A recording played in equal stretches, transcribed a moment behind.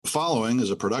following is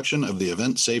a production of the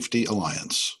Event Safety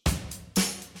Alliance.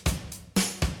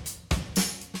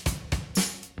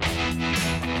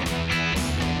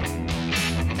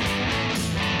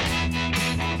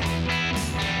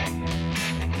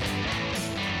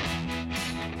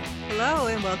 Hello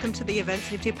and welcome to the Event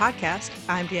Safety Podcast.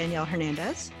 I'm Danielle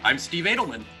Hernandez. I'm Steve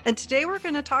Edelman. And today we're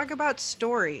going to talk about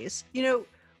stories.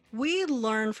 We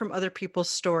learn from other people's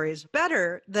stories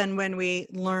better than when we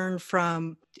learn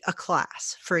from a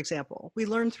class, for example. We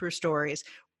learn through stories.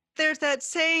 There's that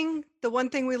saying, the one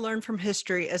thing we learn from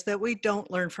history is that we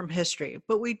don't learn from history,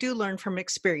 but we do learn from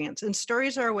experience. And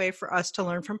stories are a way for us to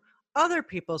learn from other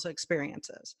people's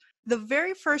experiences. The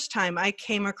very first time I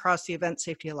came across the Event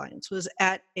Safety Alliance was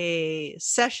at a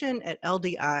session at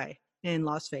LDI in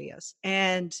Las Vegas.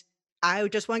 And I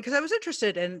just went because I was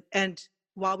interested. And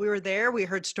while we were there, we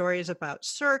heard stories about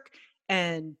Cirque,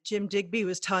 and Jim Digby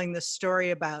was telling this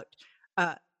story about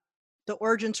the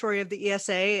origin story of the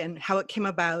ESA and how it came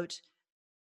about.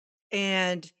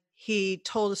 And he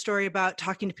told a story about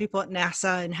talking to people at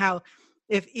NASA and how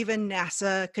if even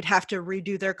NASA could have to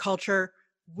redo their culture,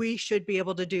 we should be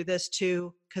able to do this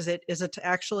too, because it isn't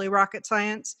actually rocket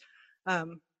science.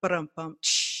 And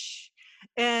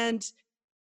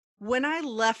when I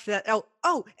left that,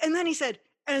 and then he said,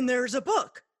 and there's a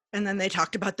book. And then they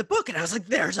talked about the book. And I was like,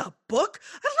 there's a book?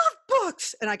 I love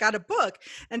books. And I got a book.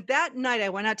 And that night I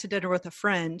went out to dinner with a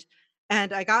friend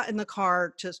and I got in the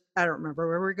car I don't remember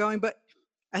where we were going, but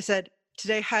I said,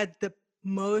 today had the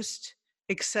most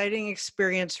exciting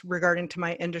experience regarding to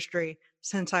my industry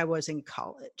since I was in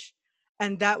college.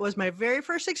 And that was my very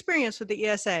first experience with the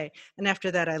ESA. And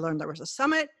after that, I learned there was a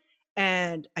summit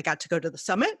and I got to go to the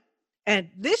summit. And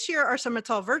this year, our summit's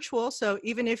all virtual. So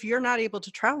even if you're not able to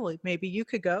travel, maybe you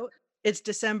could go. It's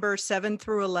December 7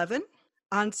 through 11,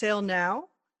 on sale now.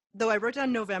 Though I wrote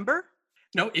down November.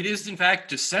 No, it is in fact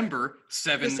December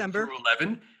 7 through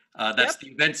 11. That's the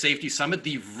Event Safety Summit,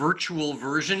 the virtual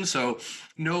version. So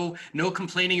no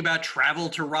complaining about travel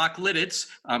to Rock Lidditz.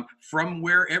 From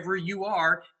wherever you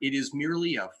are, it is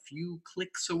merely a few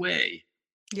clicks away.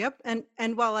 Yep.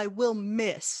 And while I will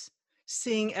miss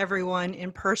seeing everyone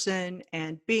in person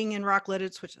and being in Rock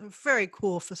Lidditz, which is a very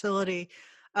cool facility,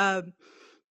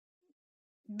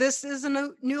 this is a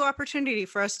new opportunity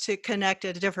for us to connect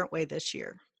in a different way this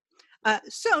year.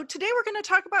 So today we're going to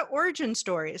talk about origin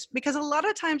stories, because a lot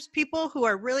of times people who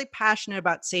are really passionate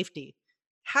about safety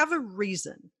have a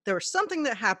reason. There was something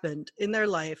that happened in their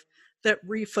life that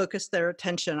refocused their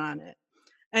attention on it.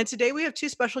 And today we have two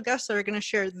special guests that are going to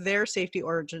share their safety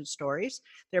origin stories.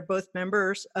 They're both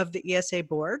members of the ESA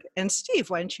board. And Steve,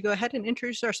 why don't you go ahead and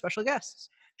introduce our special guests?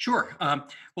 Sure.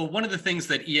 Well, one of the things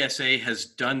that ESA has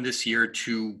done this year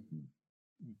to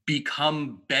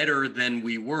become better than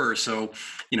we were, so,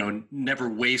 never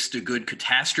waste a good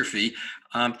catastrophe,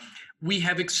 we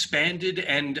have expanded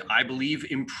and I believe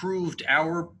improved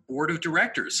our board of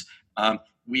directors.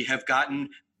 We have gotten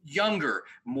younger,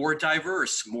 more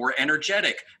diverse, more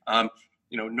energetic.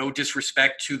 No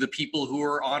disrespect to the people who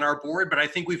are on our board, but I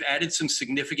think we've added some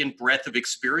significant breadth of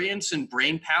experience and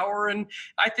brain power. And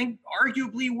I think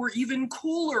arguably we're even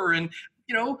cooler and,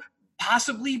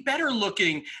 possibly better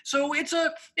looking. So it's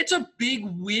a big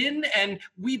win, and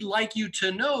we'd like you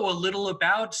to know a little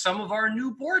about some of our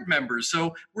new board members.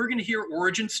 So we're going to hear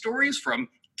origin stories from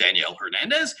Danielle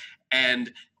Hernandez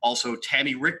and also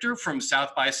Tammy Richter from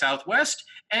South by Southwest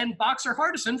and Boxer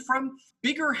Hardison from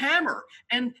Bigger Hammer.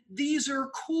 And these are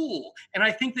cool. And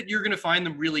I think that you're going to find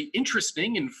them really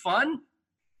interesting and fun.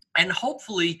 And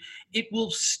hopefully it will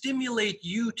stimulate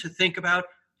you to think about,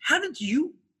 how did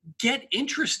you get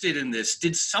interested in this?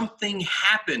 Did something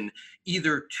happen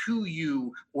either to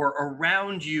you or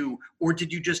around you, or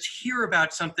did you just hear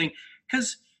about something?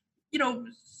 Because,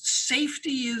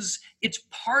 safety it's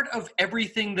part of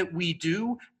everything that we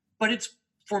do, but it's,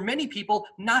 for many people,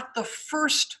 not the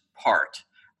first part.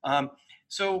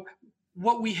 So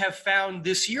what we have found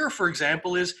this year, for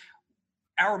example, is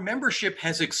our membership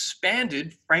has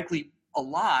expanded, frankly, a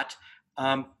lot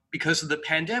because of the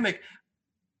pandemic.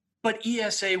 But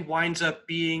ESA winds up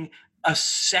being a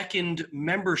second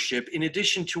membership. In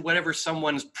addition to whatever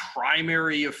someone's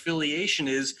primary affiliation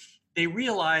is, they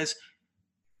realize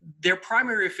their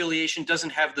primary affiliation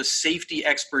doesn't have the safety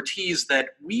expertise that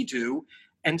we do.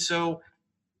 And so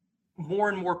more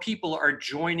and more people are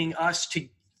joining us to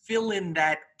fill in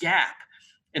that gap.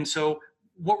 And so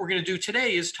what we're going to do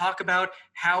today is talk about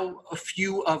how a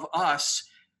few of us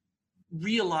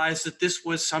realized that this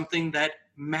was something that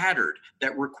mattered,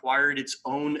 that required its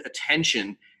own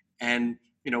attention, and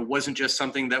wasn't just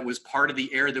something that was part of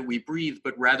the air that we breathe,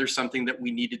 but rather something that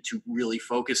we needed to really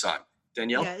focus on.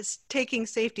 Danielle? Yeah, it's taking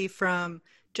safety from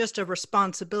just a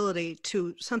responsibility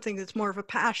to something that's more of a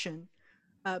passion,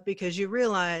 because you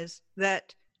realize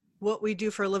that what we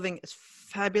do for a living is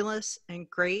fabulous and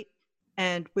great,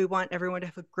 and we want everyone to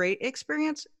have a great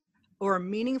experience or a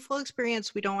meaningful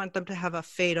experience. We don't want them to have a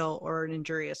fatal or an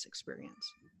injurious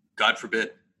experience. God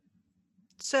forbid.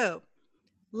 So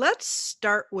let's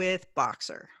start with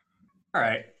Boxer. All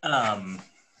right.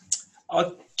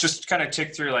 I'll just kind of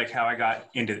tick through like how I got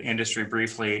into the industry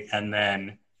briefly. And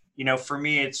then, for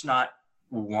me, it's not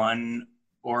one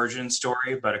origin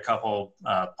story, but a couple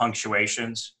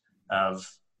punctuations of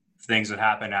things that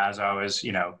happened as I was,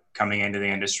 coming into the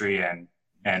industry and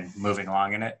moving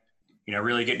along in it.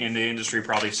 Really getting into the industry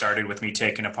probably started with me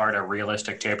taking apart a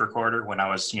realistic tape recorder when I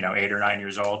was, 8 or 9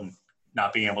 years old and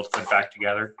not being able to put it back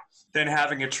together. Then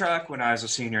having a truck when I was a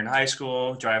senior in high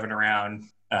school, driving around,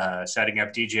 setting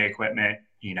up DJ equipment,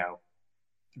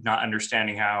 not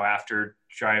understanding how after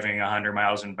driving 100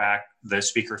 miles and back, the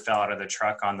speaker fell out of the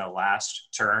truck on the last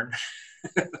turn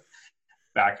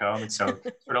back home. And so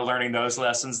sort of learning those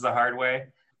lessons the hard way.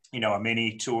 A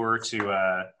mini tour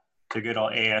to good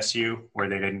old ASU where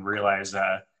they didn't realize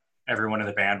everyone in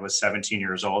the band was 17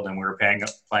 years old and we were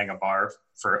playing a bar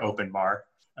for open bar,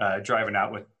 driving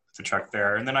out with the truck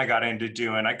there. And then I got into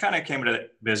I kind of came into the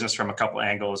business from a couple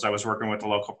angles. I was working with a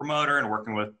local promoter and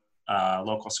working with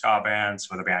local ska bands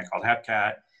with a band called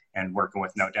Hepcat and working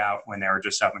with No Doubt when they were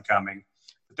just up and coming.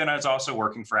 But then I was also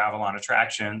working for Avalon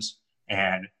Attractions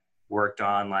and worked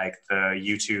on like the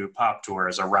U2 pop tour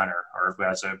as a runner or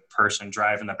as a person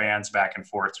driving the bands back and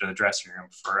forth to the dressing room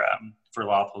for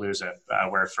Lollapalooza,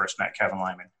 where I first met Kevin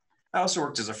Lyman. I also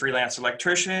worked as a freelance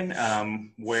electrician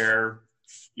where,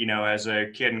 as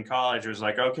a kid in college, it was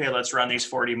like, okay, let's run these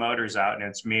 40 motors out. And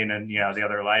it's me and, the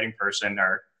other lighting person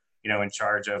are, in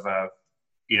charge of a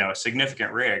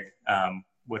significant rig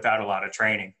without a lot of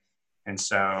training. And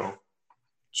so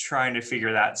trying to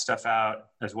figure that stuff out,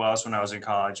 as well as when I was in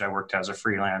college, I worked as a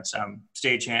freelance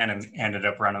stagehand and ended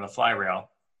up running the fly rail.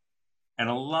 And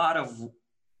a lot of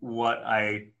what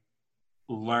I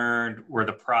learned were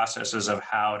the processes of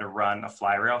how to run a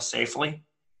fly rail safely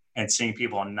and seeing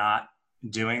people not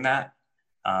doing that.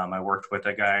 I worked with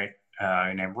a guy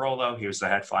named Rolo. He was the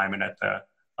head flyman at the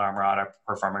La Mirada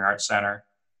Performing Arts Center.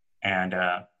 And,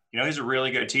 he's a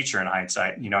really good teacher in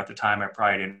hindsight. At the time, I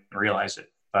probably didn't realize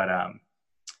it. But,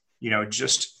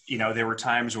 there were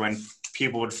times when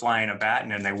people would fly in a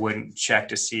baton and they wouldn't check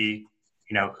to see,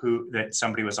 that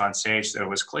somebody was on stage that it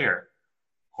was clear.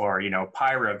 Or,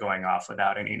 pyro going off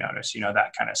without any notice,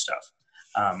 that kind of stuff.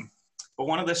 But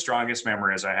one of the strongest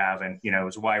memories I have, and,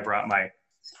 is why I brought my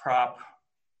prop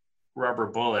rubber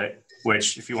bullet,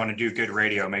 which if you want to do good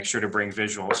radio, make sure to bring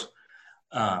visuals,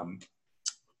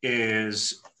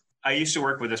 is I used to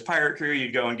work with this pirate crew.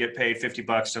 You'd go and get paid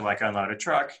 $50 to like unload a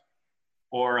truck,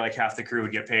 or like half the crew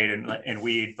would get paid in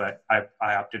weed, but I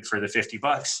opted for the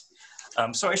 $50.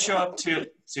 So I show up to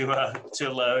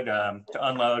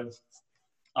unload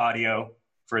audio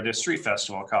for this street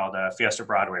festival called Fiesta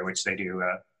Broadway, which they do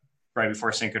right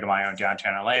before Cinco de Mayo in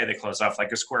downtown LA. They close off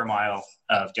like a square mile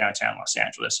of downtown Los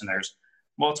Angeles, and there's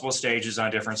multiple stages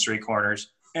on different street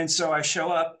corners. And so I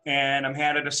show up and I'm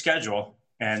handed a schedule,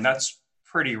 and that's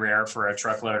pretty rare for a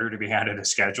truck loader to be handed a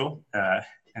schedule.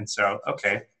 And so,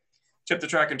 okay, tip the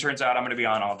truck, and turns out I'm going to be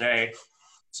on all day.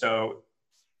 So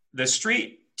the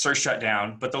streets are shut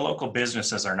down, but the local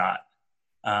businesses are not.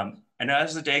 And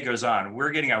as the day goes on,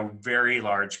 we're getting a very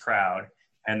large crowd,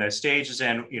 and the stage is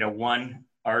in, one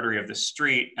artery of the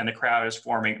street, and the crowd is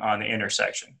forming on the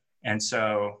intersection. And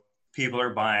so people are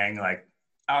buying like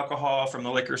alcohol from the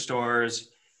liquor stores,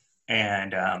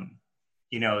 and,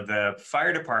 the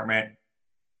fire department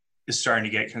is starting to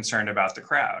get concerned about the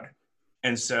crowd.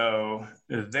 And so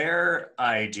their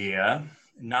idea,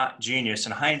 not genius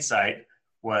in hindsight,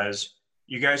 was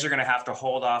you guys are going to have to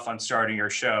hold off on starting your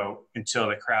show until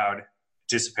the crowd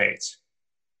dissipates.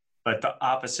 But the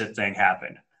opposite thing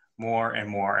happened. More and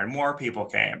more and more people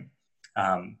came.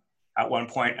 At one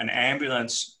point, an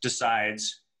ambulance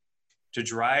decides to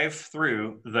drive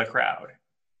through the crowd.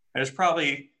 There's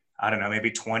probably, I don't know, maybe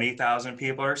 20,000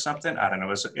 people or something. I don't know.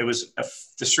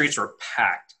 The streets were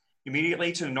packed.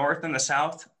 Immediately to the north and the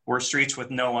south were streets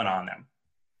with no one on them.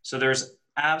 So there's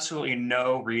absolutely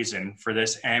no reason for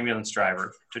this ambulance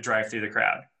driver to drive through the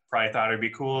crowd. Probably thought it'd be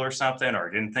cool or something, or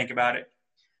didn't think about it.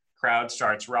 Crowd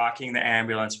starts rocking the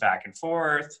ambulance back and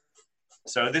forth.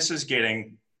 So this is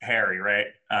getting hairy, right?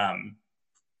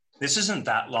 This isn't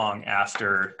that long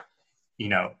after,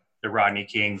 the Rodney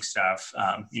King stuff.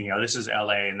 This is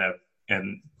LA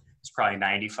and it's probably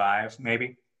 95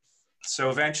 maybe. So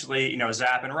eventually,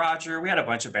 Zapp and Roger, we had a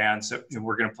bunch of bands that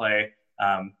were going to play.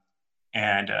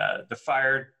 And the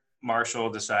fire marshal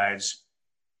decides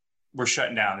we're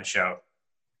shutting down the show.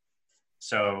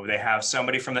 So they have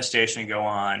somebody from the station go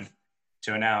on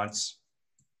to announce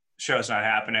show's not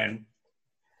happening.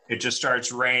 It just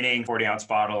starts raining 40-ounce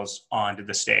bottles onto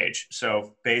the stage.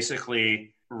 So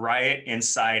basically, riot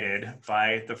incited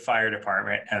by the fire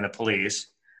department and the police.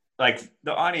 Like,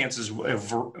 the audience is a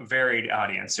varied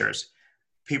audience. There's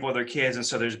people with their kids, and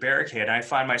so there's barricade. I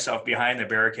find myself behind the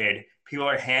barricade. People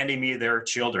are handing me their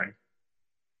children,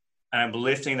 and I'm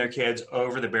lifting their kids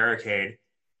over the barricade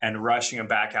and rushing them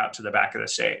back out to the back of the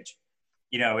stage.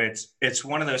 It's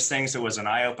one of those things that was an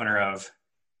eye-opener of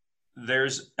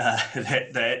there's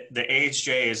the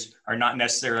AHJs are not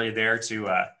necessarily there to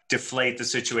deflate the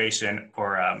situation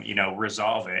or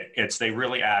resolve it. It's they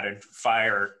really added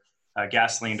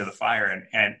gasoline to the fire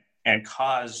and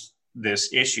caused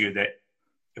this issue that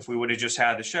if we would have just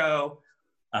had the show,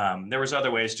 there was other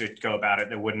ways to go about it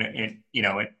that wouldn't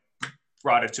it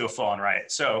brought it to a full-on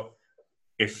riot. So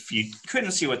if you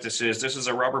couldn't see what this is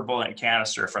a rubber bullet and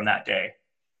canister from that day.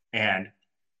 And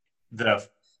the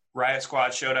riot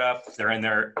squad showed up. They're in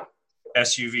their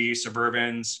SUV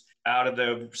Suburbans, out of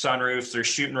the sunroofs. They're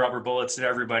shooting rubber bullets at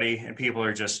everybody, and people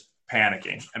are just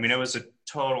panicking. I mean, it was a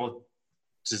total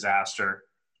disaster,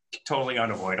 totally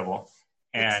unavoidable.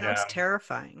 And it sounds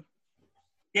terrifying.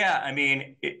 Yeah, I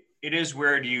mean, it is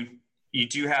weird. You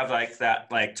do have like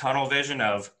that like tunnel vision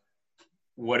of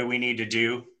what do we need to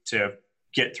do to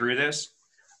get through this.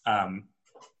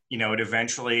 It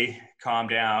eventually calmed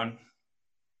down.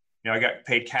 I got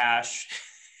paid cash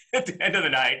at the end of the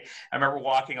night. I remember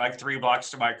walking like 3 blocks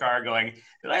to my car going,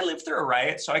 did I live through a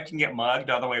riot so I can get mugged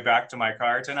on the way back to my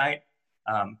car tonight?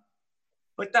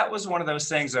 But that was one of those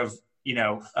things of,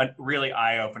 a really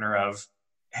eye-opener of,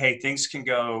 hey, things can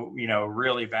go,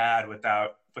 really bad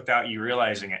without you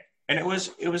realizing it. And it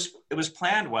was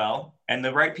planned well, and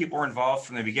the right people were involved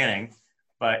from the beginning,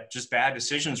 but just bad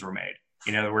decisions were made,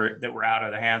 that were out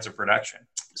of the hands of production.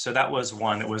 So that was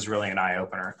one that was really an eye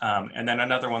opener. And then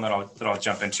another one that I'll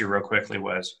jump into real quickly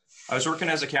was I was working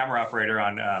as a camera operator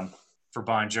for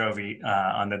Bon Jovi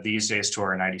on the These Days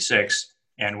tour in '96,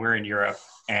 and we're in Europe,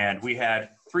 and we had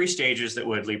 3 stages that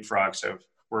would leapfrog. So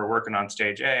we're working on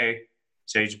stage A,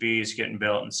 stage B is getting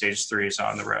built, and stage 3 is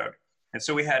on the road. And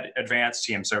so we had advanced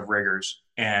teams of riggers,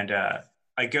 and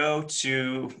I go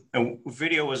to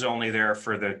video was only there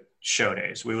for the show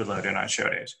days. We would load in on show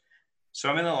days. So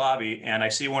I'm in the lobby and I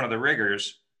see one of the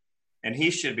riggers, and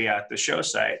he should be at the show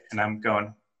site. And I'm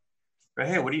going,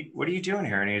 hey, what are you doing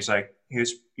here? And he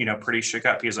was pretty shook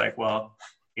up. He's like, well,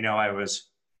 I was,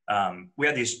 we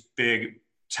had these big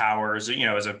towers, it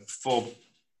was a full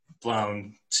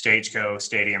blown Stageco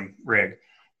stadium rig.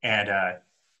 And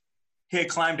he had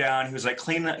climbed down. He was like,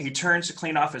 he turns to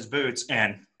clean off his boots,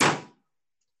 and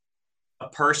a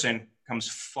person comes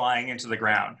flying into the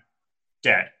ground,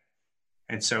 dead.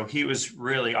 And so he was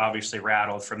really obviously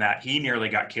rattled from that. He nearly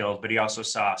got killed, but he also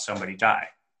saw somebody die.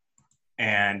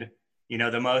 And,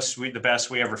 the best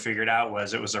we ever figured out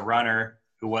was it was a runner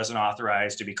who wasn't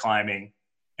authorized to be climbing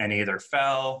and either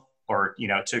fell or,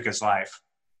 took his life.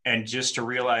 And just to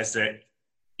realize that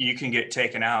you can get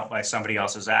taken out by somebody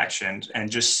else's actions,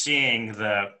 and just seeing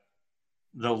the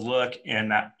look in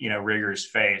that, rigger's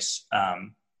face,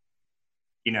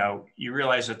 you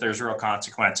realize that there's real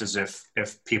consequences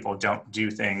if people don't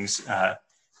do things,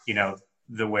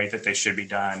 the way that they should be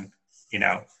done,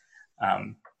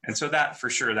 and so that for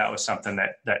sure, that was something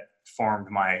that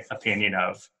formed my opinion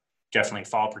of definitely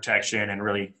fall protection, and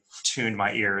really tuned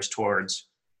my ears towards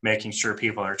making sure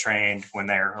people are trained when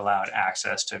they're allowed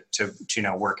access to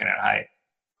working at height.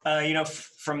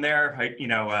 From there, I,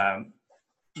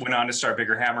 went on to start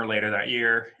Bigger Hammer later that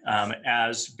year.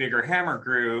 As Bigger Hammer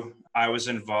grew, I was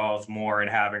involved more in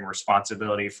having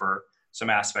responsibility for some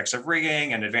aspects of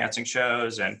rigging and advancing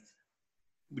shows, and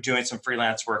doing some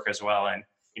freelance work as well. And,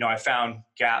 I found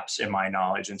gaps in my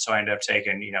knowledge. And so I ended up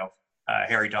taking,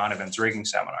 Harry Donovan's rigging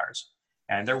seminars.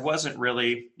 And there wasn't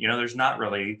really, there's not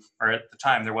really, or at the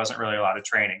time, there wasn't really a lot of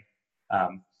training.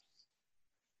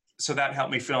 So that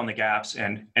helped me fill in the gaps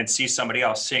and see somebody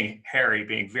else, seeing Harry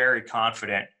being very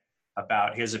confident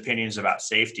about his opinions about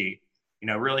safety,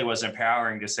 really was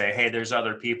empowering to say, hey, there's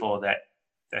other people that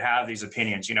have these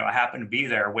opinions. I happened to be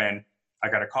there when I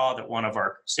got a call that one of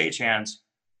our stagehands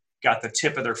got the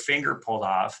tip of their finger pulled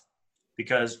off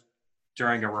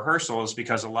during a rehearsals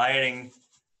because a lighting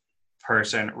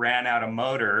person ran out a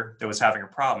motor that was having a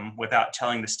problem without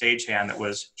telling the stagehand that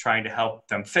was trying to help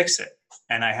them fix it.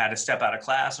 And I had to step out of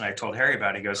class, and I told Harry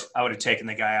about it. He goes, I would have taken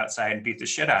the guy outside and beat the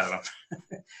shit out of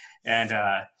him. And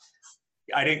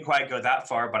I didn't quite go that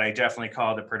far, but I definitely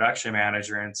called the production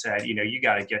manager and said, you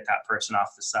got to get that person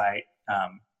off the site.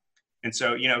 And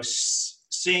so,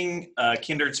 seeing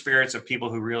kindred spirits of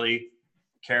people who really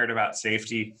cared about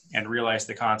safety and realized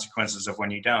the consequences of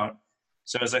when you don't.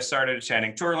 So as I started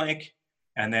attending TourLink,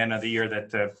 and then the year that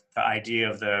the idea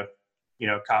of the,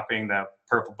 copying the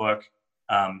Purple Book,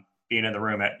 being in the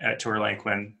room at TourLink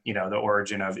when, the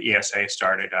origin of ESA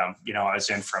started, I was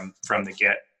in from the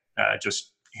get,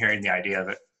 just hearing the idea of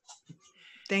it.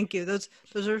 Thank you. Those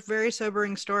are very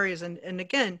sobering stories. And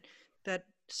again, that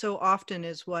so often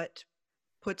is what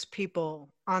puts people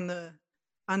on the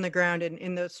ground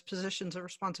in those positions of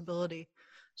responsibility.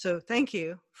 So thank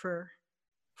you for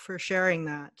sharing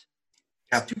that.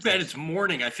 It's too bad it's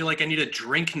morning. I feel like I need a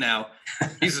drink now.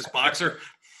 Jesus, Boxer.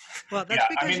 Well, that's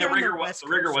because the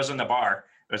rigger was in the bar.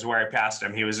 It was where I passed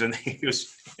him. He was in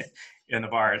the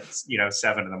bar at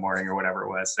 7 in the morning or whatever it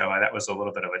was. So that was a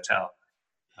little bit of a tell.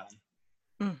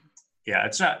 Yeah,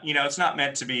 it's not it's not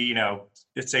meant to be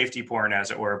it's safety porn,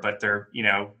 as it were, but they're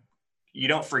you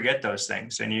don't forget those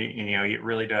things, and it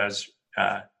really does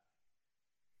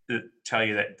tell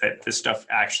you that this stuff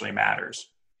actually matters.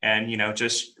 And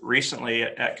just recently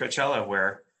at Coachella,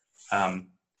 where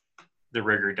the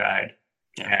rigger died,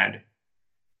 and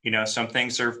some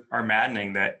things are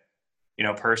maddening, that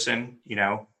person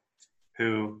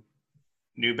who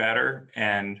knew better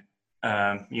and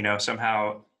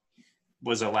somehow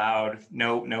was allowed,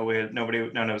 none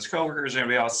of his coworkers,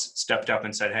 anybody else stepped up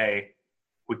and said, hey,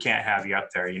 we can't have you up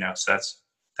there, so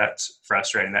that's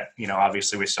frustrating. That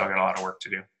obviously we still got a lot of work to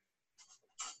do.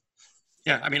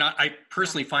 Yeah, I mean, I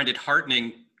personally find it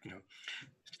heartening,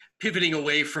 pivoting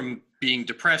away from being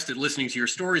depressed at listening to your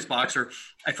stories, Boxer.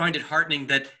 I find it heartening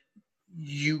that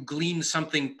you glean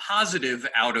something positive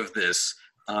out of this,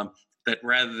 that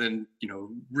rather than,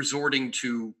 resorting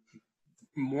to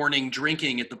morning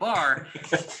drinking at the bar,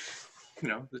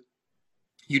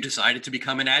 you decided to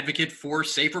become an advocate for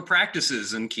safer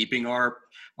practices and keeping our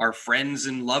friends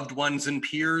and loved ones and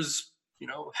peers,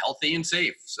 healthy and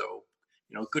safe. So,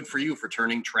 good for you for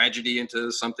turning tragedy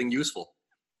into something useful.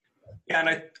 Yeah,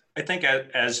 and I think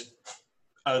as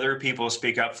other people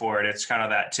speak up for it, it's kind of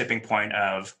that tipping point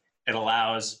of it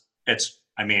allows,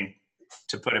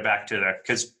 to put it back to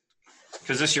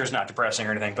because this year's not depressing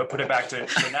or anything, but put it back to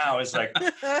now is like,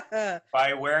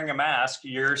 by wearing a mask,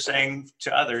 you're saying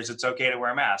to others it's okay to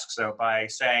wear a mask. So by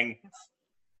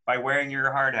wearing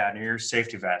your hard hat and your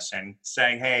safety vest and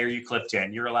saying, hey, are you clipped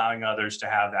in? You're allowing others to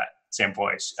have that same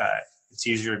voice. It's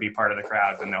easier to be part of the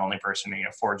crowd than the only person,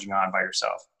 forging on by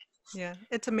yourself. Yeah,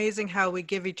 it's amazing how we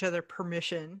give each other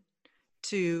permission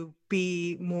to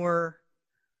be more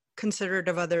considerate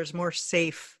of others, more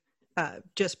safe,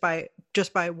 just by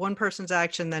one person's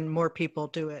action. Then more people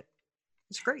do it.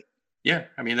 It's great. Yeah,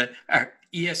 I mean, that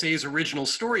ESA's original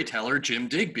storyteller, Jim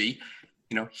Digby,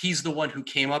 he's the one who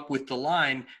came up with the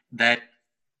line that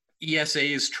ESA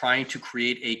is trying to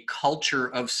create a culture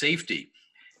of safety.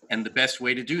 And the best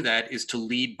way to do that is to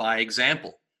lead by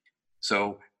example.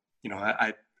 So,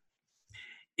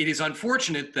 it is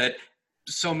unfortunate that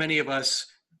so many of us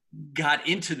got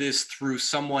into this through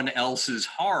someone else's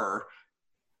horror,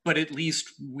 but at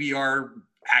least we are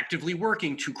actively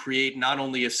working to create not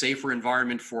only a safer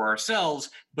environment for ourselves,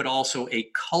 but also a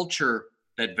culture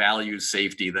that values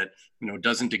safety, that,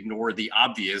 doesn't ignore the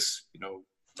obvious,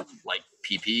 like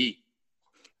PPE.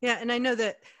 Yeah, and I know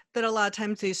that a lot of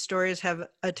times these stories have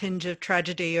a tinge of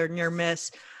tragedy or near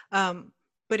miss. But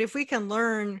if we can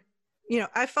learn,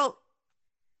 I felt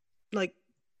like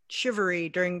shivery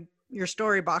during your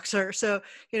story, Boxer. So,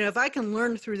 if I can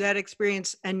learn through that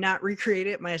experience and not recreate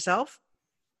it myself,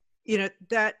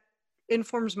 that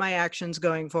informs my actions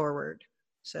going forward.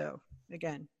 So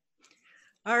again,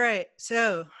 all right.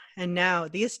 So, and now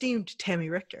the esteemed Tammy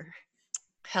Richter.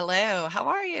 Hello, how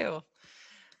are you?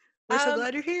 We're so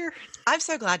glad you're here. I'm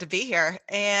so glad to be here.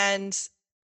 And,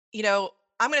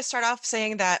 I'm going to start off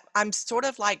saying that I'm sort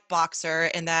of like Boxer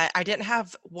in that I didn't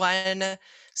have one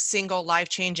single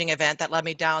life-changing event that led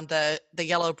me down the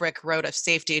yellow brick road of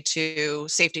safety to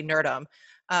safety nerdom.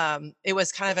 It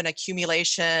was kind of an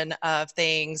accumulation of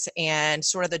things and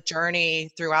sort of the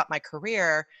journey throughout my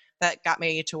career that got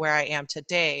me to where I am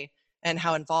today and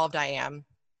how involved I am.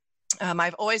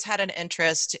 I've always had an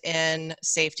interest in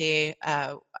safety.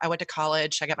 I went to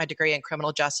college. I got my degree in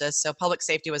criminal justice. So public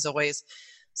safety was always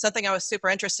something I was super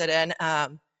interested in.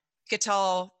 You could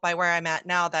tell by where I'm at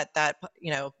now that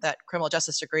criminal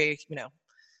justice degree,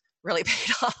 really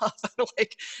paid off,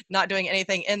 like not doing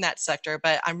anything in that sector.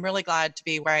 But I'm really glad to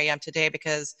be where I am today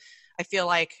because I feel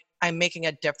like I'm making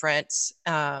a difference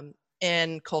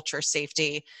in culture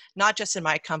safety, not just in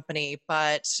my company,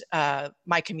 but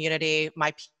my community,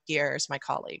 my peers, my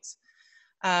colleagues.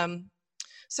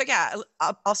 So yeah,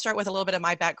 I'll start with a little bit of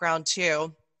my background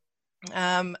too.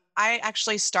 I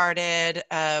actually started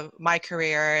my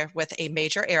career with a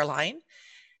major airline.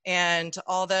 And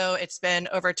although it's been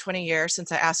over 20 years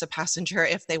since I asked a passenger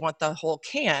if they want the whole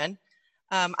can,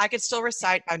 I could still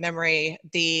recite by memory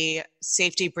the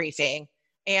safety briefing.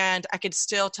 And I could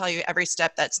still tell you every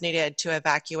step that's needed to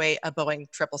evacuate a Boeing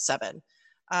 777.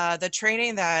 The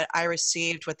training that I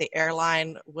received with the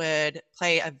airline would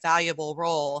play a valuable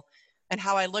role in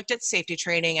how I looked at safety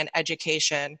training and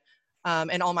education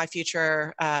in all my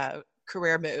future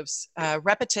career moves.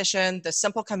 Repetition, the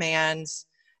simple commands,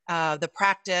 the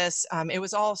practice, it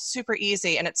was all super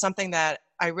easy. And it's something that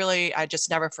I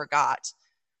just never forgot.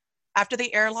 After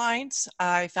the airlines,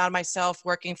 I found myself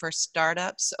working for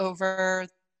startups over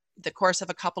the course of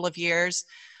a couple of years.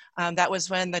 That was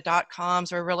when the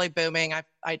dot-coms were really booming.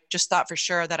 I just thought for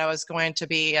sure that I was going to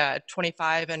be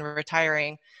 25 and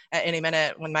retiring at any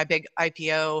minute when my big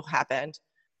IPO happened.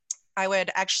 I would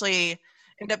actually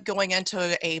end up going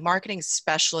into a marketing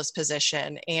specialist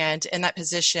position. And in that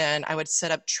position, I would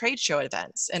set up trade show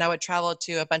events, and I would travel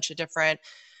to a bunch of different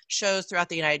shows throughout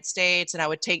the United States, and I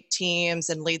would take teams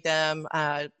and lead them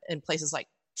in places like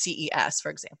CES,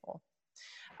 for example.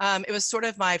 It was sort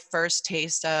of my first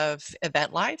taste of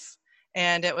event life.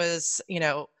 And it was,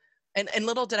 and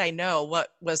little did I know what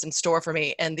was in store for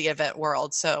me in the event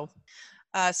world. So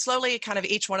slowly, kind of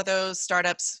each one of those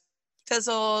startups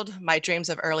fizzled, my dreams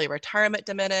of early retirement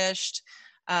diminished,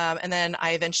 and then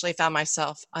I eventually found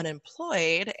myself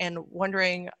unemployed and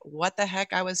wondering what the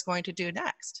heck I was going to do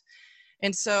next.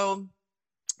 And so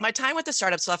my time with the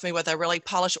startups left me with a really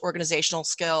polished organizational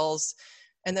skills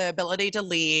and the ability to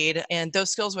lead, and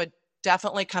those skills would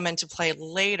definitely come into play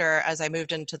later as I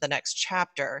moved into the next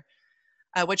chapter,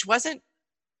 which wasn't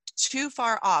too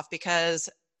far off because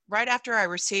right after I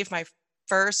received my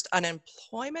first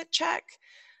unemployment check,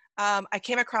 I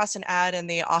came across an ad in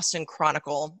the Austin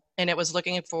Chronicle, and it was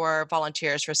looking for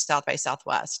volunteers for South by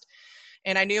Southwest.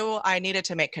 And I knew I needed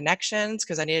to make connections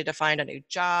because I needed to find a new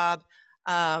job.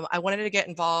 I wanted to get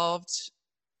involved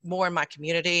more in my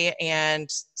community, and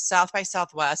South by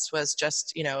Southwest was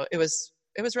just, it was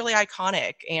really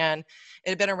iconic, and it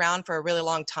had been around for a really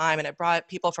long time, and it brought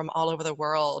people from all over the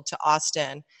world to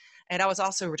Austin. And I was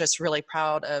also just really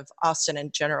proud of Austin in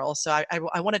general. So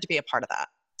I wanted to be a part of that.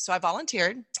 So I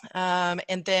volunteered,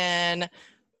 and then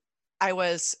I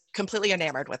was completely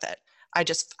enamored with it. I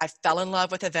fell in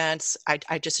love with events.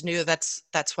 I just knew that's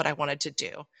what I wanted to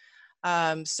do.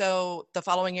 So the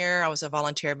following year, I was a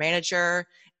volunteer manager.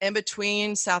 In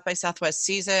between South by Southwest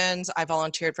seasons, I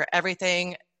volunteered for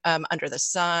everything under the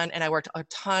sun, and I worked a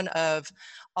ton of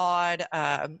odd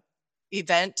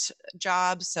event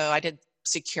jobs. So I did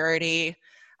security.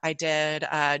 I did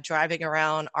driving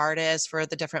around artists for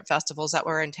the different festivals that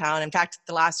were in town. In fact,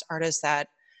 the last artist that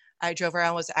I drove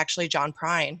around was actually John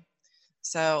Prine.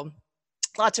 So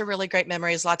lots of really great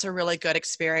memories, lots of really good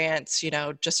experience,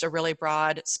 just a really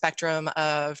broad spectrum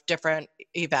of different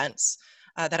events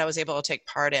that I was able to take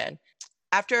part in.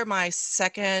 After my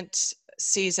second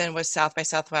season with South by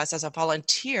Southwest as a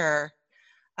volunteer,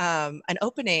 an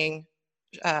opening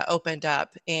opened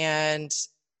up, and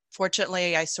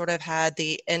fortunately, I sort of had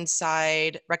the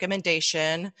inside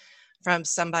recommendation from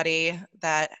somebody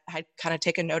that had kind of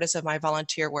taken notice of my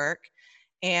volunteer work.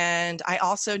 And I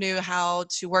also knew how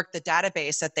to work the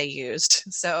database that they used.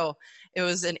 So it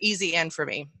was an easy in for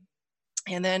me.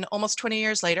 And then almost 20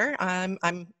 years later, I'm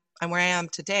where I am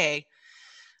today.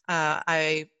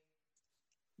 I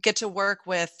get to work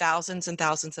with thousands and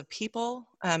thousands of people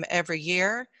every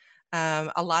year.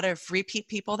 A lot of repeat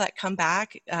people that come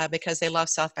back because they love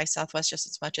South by Southwest just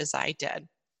as much as I did.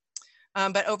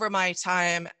 But over my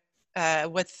time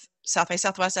with South by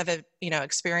Southwest, I've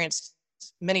experienced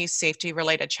many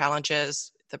safety-related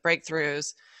challenges, the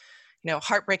breakthroughs,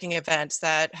 heartbreaking events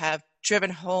that have driven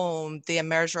home the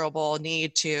immeasurable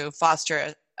need to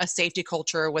foster a safety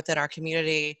culture within our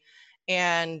community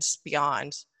and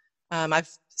beyond. I've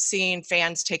seen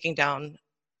fans taking down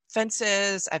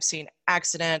fences, I've seen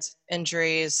accidents,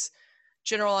 injuries,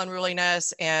 general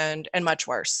unruliness, and much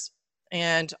worse.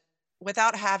 And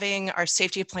without having our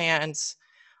safety plans,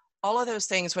 all of those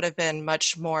things would have been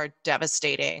much more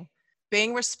devastating.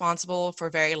 Being responsible for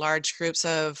very large groups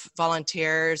of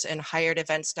volunteers and hired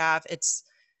event staff, it's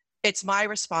my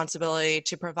responsibility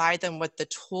to provide them with the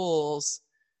tools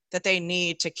that they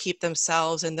need to keep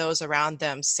themselves and those around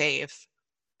them safe.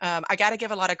 I got to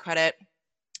give a lot of credit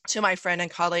to my friend and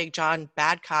colleague, John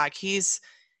Badcock. He's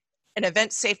an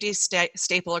event safety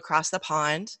staple across the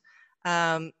pond.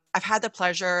 I've had the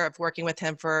pleasure of working with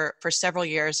him for several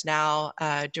years now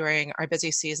during our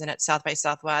busy season at South by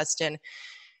Southwest, and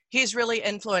he's really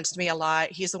influenced me a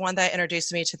lot. He's the one that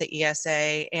introduced me to the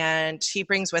ESA, and he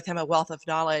brings with him a wealth of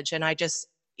knowledge, and I just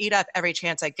eat up every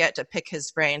chance I get to pick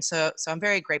his brain. So I'm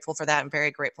very grateful for that. I'm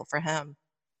very grateful for him.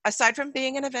 Aside from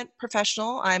being an event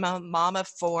professional, I'm a mom of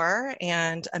 4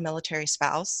 and a military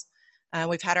spouse.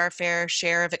 We've had our fair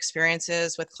share of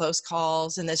experiences with close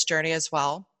calls in this journey as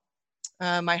well.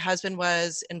 My husband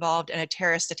was involved in a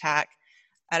terrorist attack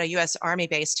at a U.S. Army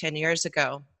base 10 years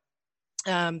ago.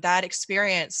 That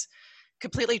experience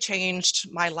completely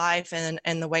changed my life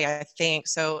and the way I think.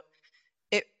 So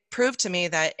it proved to me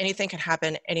that anything can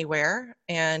happen anywhere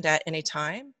and at any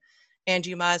time. And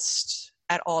you must,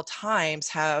 at all times,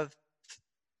 have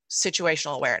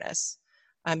situational awareness.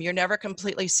 You're never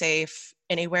completely safe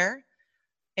anywhere,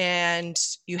 and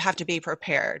you have to be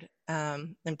prepared.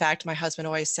 In fact, my husband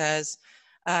always says,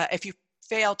 if you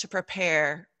fail to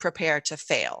prepare, prepare to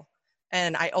fail.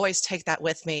 And I always take that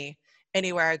with me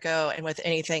anywhere I go and with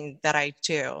anything that I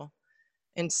do.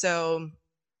 And so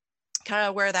kind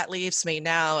of where that leaves me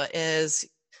now is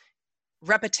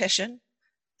repetition,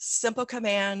 simple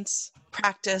commands,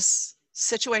 practice,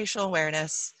 situational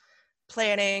awareness,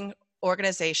 planning,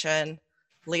 organization,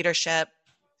 leadership,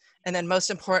 and then most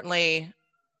importantly,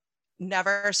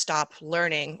 never stop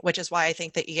learning, which is why I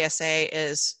think the ESA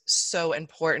is so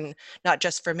important, not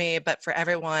just for me, but for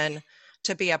everyone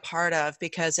to be a part of,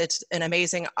 because it's an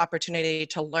amazing opportunity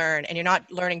to learn. And you're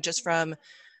not learning just from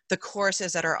the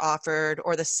courses that are offered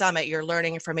or the summit, you're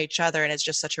learning from each other. And it's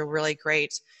just such a really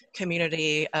great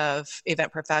community of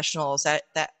event professionals that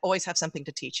always have something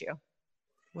to teach you.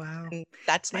 Wow. And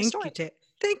that's my story.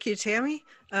 Thank you, Tammy.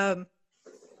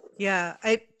 Yeah,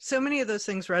 so many of those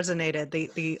things resonated.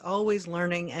 The always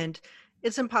learning, and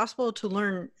it's impossible to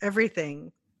learn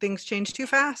everything. Things change too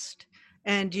fast,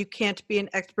 and you can't be an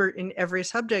expert in every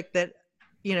subject. That,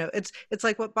 it's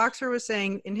like what Boxer was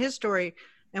saying in his story,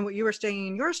 and what you were saying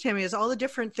in yours, Tammy, is all the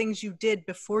different things you did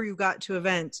before you got to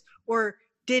events, or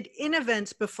did in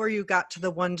events before you got to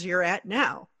the ones you're at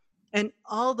now, and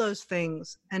all those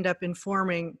things end up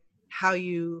informing how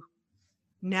you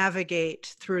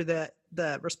navigate through the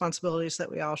responsibilities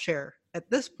that we all share at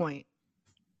this point.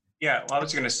 Yeah, well, I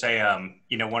was going to say,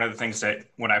 one of the things that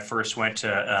when I first went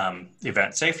to the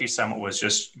Event Safety Summit was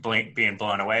just being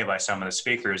blown away by some of the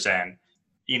speakers. And,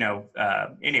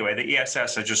 anyway, the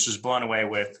ESS, I just was blown away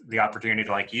with the opportunity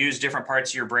to use different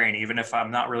parts of your brain. Even if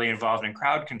I'm not really involved in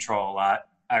crowd control a lot,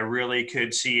 I really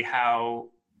could see how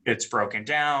it's broken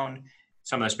down.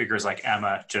 Some of the speakers like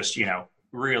Emma just,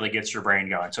 really gets your brain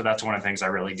going. So that's one of the things I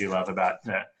really do love about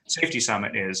the Safety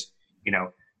Summit is,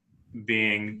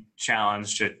 being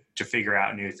challenged to figure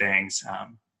out new things,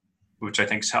 which I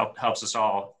think helps us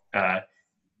all,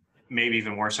 maybe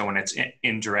even more so when it's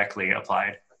indirectly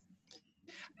applied.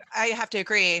 I have to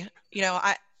agree.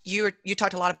 You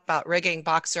talked a lot about rigging,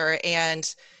 Boxer,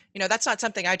 and that's not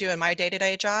something I do in my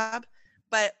day-to-day job,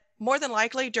 but more than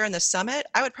likely during the summit,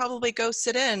 I would probably go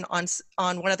sit in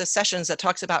on one of the sessions that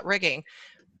talks about rigging,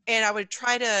 and I would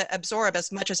try to absorb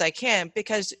as much as I can,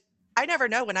 because I never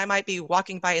know when I might be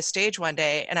walking by a stage one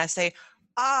day and I say,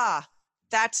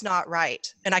 that's not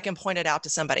right, and I can point it out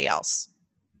to somebody else,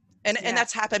 and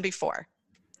that's happened before.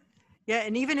 Yeah,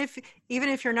 and even if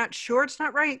you're not sure it's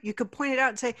not right, you could point it out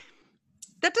and say,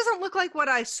 that doesn't look like what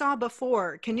I saw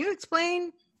before. Can you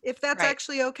explain if that's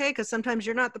actually okay? Because sometimes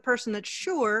you're not the person that's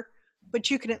sure, but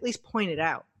you can at least point it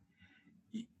out.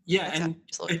 Yeah,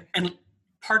 and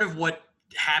part of what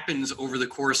happens over the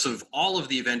course of all of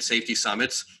the event safety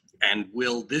summits, and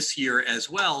will this year as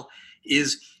well,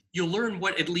 is you'll learn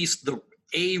what at least the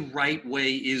right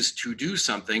way is to do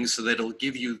something, so that it'll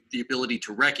give you the ability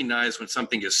to recognize when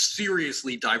something is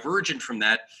seriously divergent from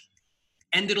that.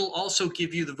 And it'll also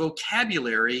give you the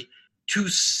vocabulary to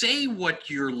say what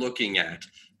you're looking at.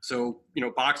 So,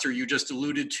 Boxer, you just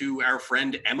alluded to our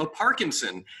friend Emma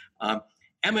Parkinson.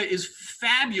 Emma is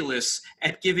fabulous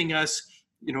at giving us,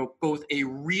 both a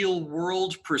real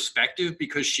world perspective,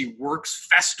 because she works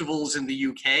festivals in the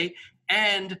UK,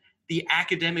 and the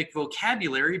academic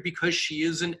vocabulary because she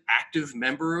is an active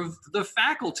member of the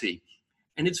faculty.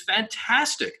 And it's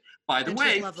fantastic. By the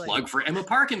way, plug for Emma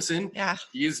Parkinson. Yeah.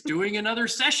 She is doing another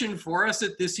session for us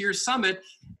at this year's summit.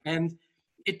 And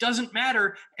it doesn't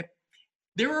matter.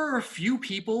 There are a few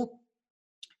people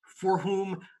for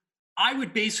whom I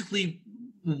would basically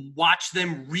watch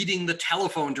them reading the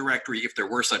telephone directory, if there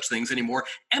were such things anymore.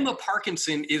 Emma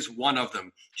Parkinson is one of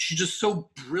them. She's just so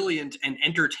brilliant and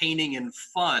entertaining and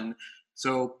fun.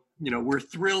 So we're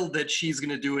thrilled that she's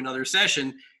going to do another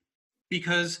session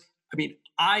because, I mean,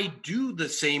 I do the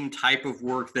same type of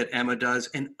work that Emma does,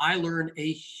 and I learn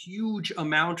a huge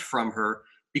amount from her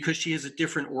because she has a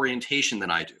different orientation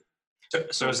than I do.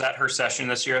 So is that her session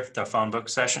this year, the phone book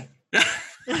session?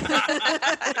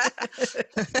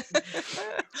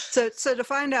 So to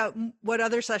find out what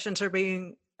other sessions are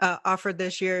being offered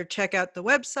this year, check out the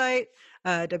website,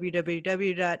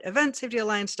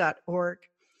 www.eventsafetyalliance.org.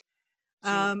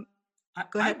 So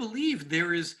Go I ahead. believe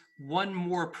there is one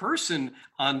more person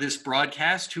on this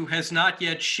broadcast who has not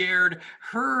yet shared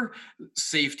her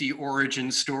safety origin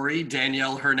story,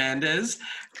 Danielle Hernandez.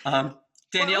 Danielle,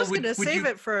 I was going to save you,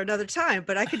 it for another time,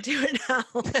 but I could do it now.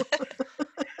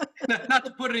 not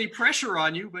to put any pressure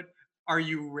on you, but are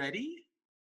you ready?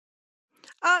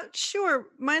 Sure.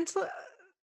 Mine's a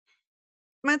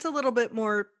little bit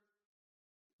more.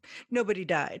 Nobody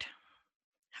died.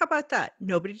 How about that?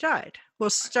 Nobody died. We'll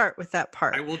start with that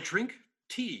part. I will drink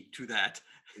tea to that.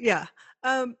 Yeah.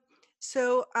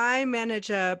 So I manage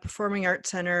a performing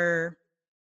arts center,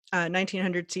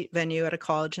 1,900 seat venue at a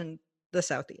college in the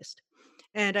Southeast.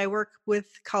 And I work with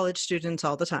college students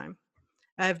all the time.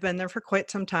 I've been there for quite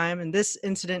some time. And this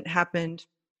incident happened,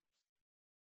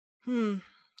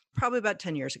 probably about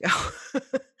 10 years ago.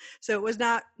 So it was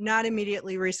not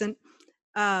immediately recent.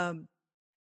 One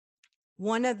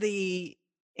of the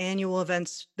annual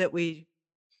events that we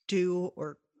do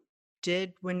or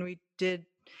did when we did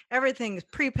everything's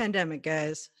pre-pandemic,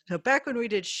 guys. So back when we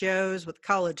did shows with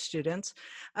college students,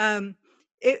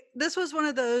 this was one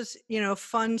of those,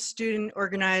 fun student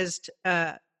organized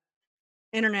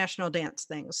international dance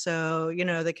things. So,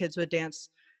 the kids would dance.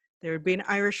 There would be an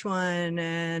Irish one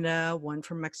and one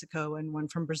from Mexico and one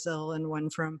from Brazil and one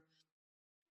from,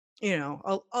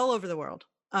 all over the world.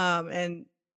 And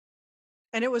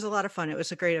it was a lot of fun. It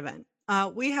was a great event.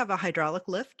 We have a hydraulic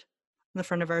lift in the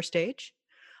front of our stage.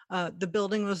 The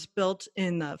building was built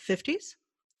in the 50s,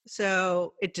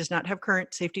 so it does not have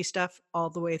current safety stuff all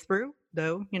the way through,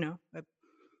 though,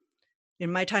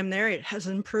 in my time there, it has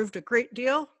improved a great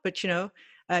deal. But,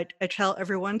 I tell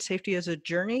everyone safety is a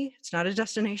journey. It's not a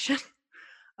destination.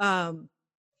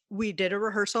 We did a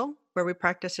rehearsal where we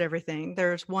practiced everything.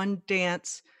 There's one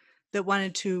dance that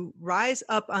wanted to rise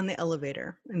up on the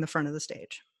elevator in the front of the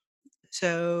stage.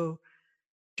 So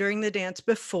during the dance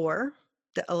before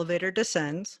the elevator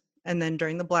descends, and then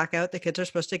during the blackout, the kids are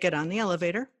supposed to get on the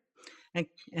elevator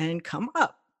and come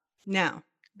up. Now,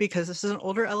 because this is an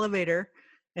older elevator,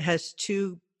 it has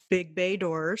two big bay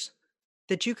doors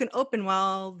that you can open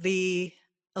while the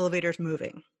elevator's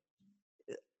moving.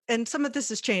 And some of this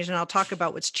has changed, and I'll talk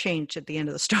about what's changed at the end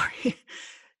of the story.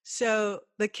 So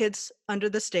the kids under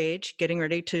the stage getting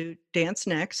ready to dance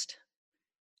next.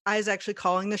 I was actually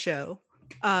calling the show.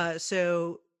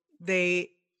 So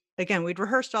we'd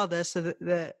rehearsed all this so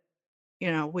that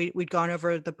we'd gone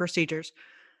over the procedures.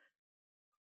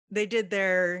 They did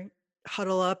their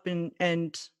huddle up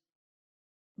and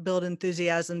build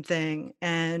enthusiasm thing.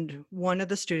 And one of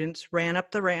the students ran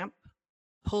up the ramp,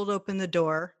 pulled open the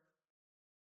door,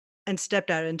 and stepped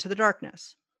out into the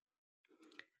darkness.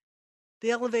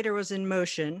 The elevator was in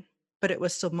motion, but it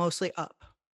was still mostly up.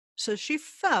 So she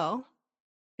fell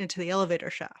into the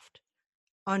elevator shaft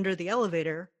under the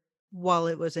elevator while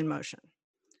it was in motion.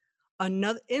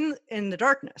 Another in the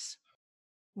darkness,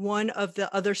 one of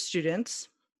the other students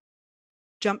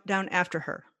jumped down after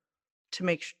her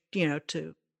to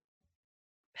to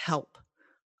help.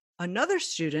 Another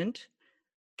student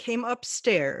came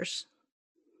upstairs,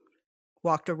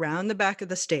 walked around the back of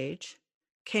the stage,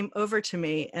 came over to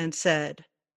me and said,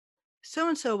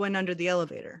 "So-and-so went under the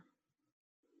elevator."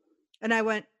 And I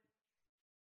went,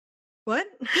 "What?"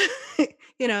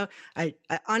 I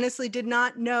honestly did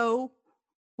not know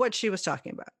what she was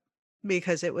talking about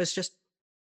because it was just,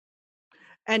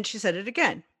 and she said it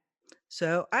again.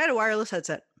 So I had a wireless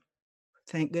headset.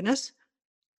 Thank goodness.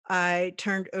 I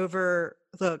turned over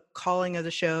the calling of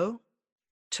the show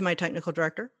to my technical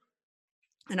director,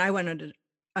 and I went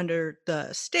under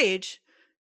the stage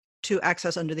to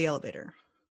access under the elevator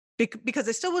because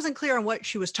I still wasn't clear on what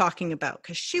she was talking about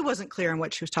because she wasn't clear on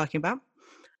what she was talking about.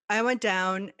 I went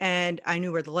down and I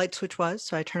knew where the light switch was,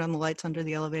 so I turned on the lights under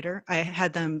the elevator. I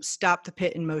had them stop the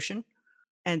pit in motion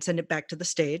and send it back to the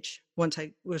stage once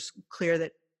I was clear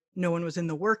that no one was in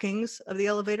the workings of the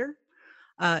elevator.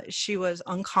 She was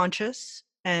unconscious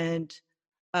and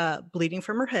bleeding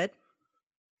from her head.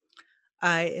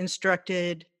 I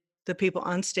instructed the people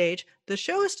on stage, the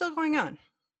show is still going on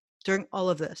during all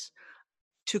of this,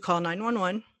 to call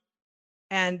 911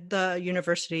 and the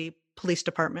university police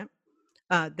department.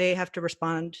 They have to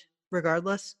respond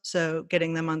regardless, so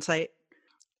getting them on site.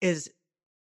 is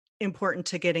important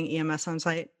to getting EMS on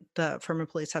site. The Furman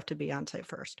police have to be on site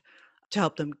first to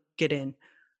help them get in.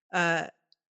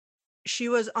 She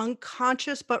was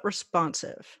unconscious but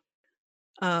responsive.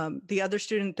 The other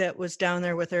student that was down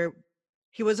there with her,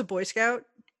 he was a Boy Scout,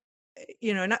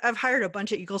 and I've hired a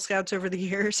bunch of Eagle Scouts over the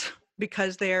years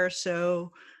because they are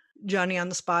so Johnny on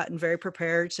the spot and very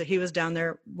prepared. So he was down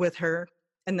there with her,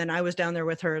 and then I was down there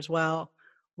with her as well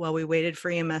while we waited for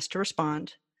EMS to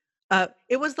respond.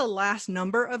 It was the last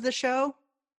number of the show.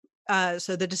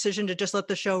 So the decision to just let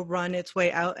the show run its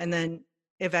way out and then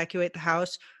evacuate the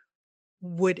house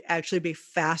would actually be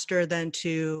faster than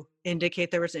to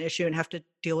indicate there was an issue and have to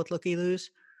deal with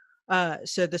looky-loos.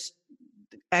 So this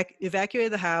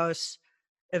evacuated the house,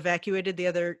 evacuated the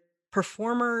other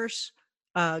performers,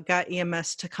 got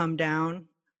EMS to come down.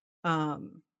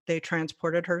 They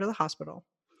transported her to the hospital.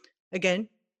 Again,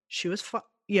 she was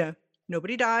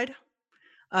nobody died.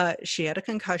 She had a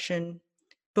concussion.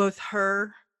 Both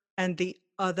her and the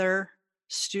other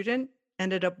student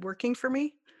ended up working for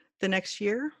me the next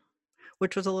year,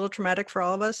 which was a little traumatic for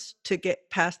all of us to get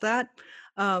past that.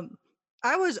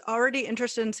 I was already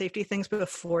interested in safety things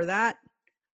before that,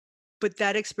 but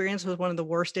that experience was one of the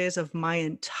worst days of my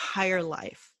entire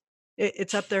life.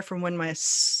 It's up there from when my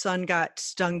son got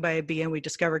stung by a bee and we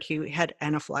discovered he had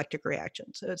anaphylactic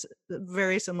reaction. So it's a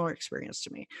very similar experience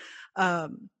to me.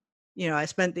 I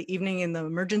spent the evening in the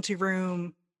emergency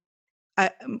room.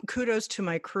 Kudos to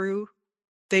my crew.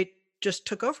 They just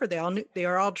took over. They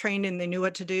were all trained and they knew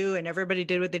what to do, and everybody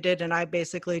did what they did. And I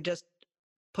basically just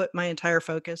put my entire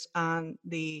focus on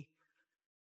the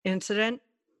incident.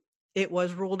 It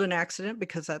was ruled an accident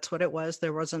because that's what it was.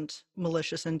 There wasn't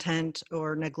malicious intent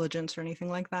or negligence or anything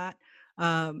like that.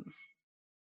 I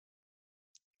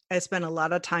spent a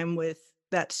lot of time with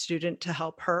that student to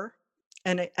help her.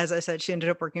 And as I said, she ended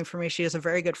up working for me. She is a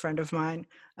very good friend of mine.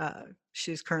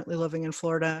 She's currently living in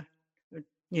Florida,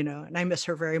 and I miss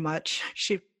her very much.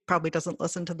 She probably doesn't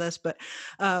listen to this, but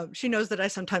she knows that I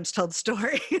sometimes tell the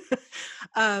story.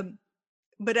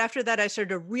 But after that, I started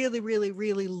to really, really,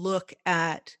 really look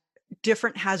at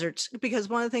different hazards, because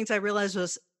one of the things I realized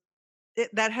was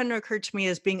that hadn't occurred to me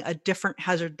as being a different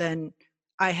hazard than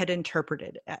I had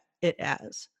interpreted it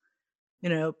as.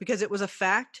 Because it was a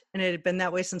fact and it had been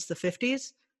that way since the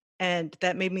 50s. And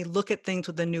that made me look at things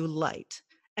with a new light.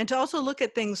 And to also look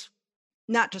at things,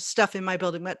 not just stuff in my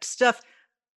building, but stuff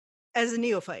as a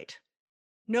neophyte,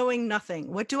 knowing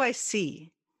nothing. What do I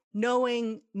see?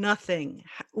 Knowing nothing.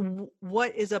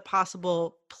 What is a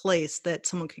possible place that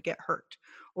someone could get hurt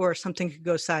or something could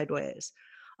go sideways?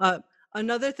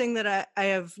 Another thing that I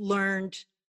have learned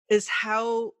is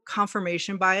how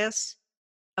confirmation bias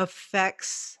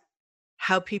affects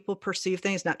how people perceive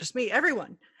things, not just me,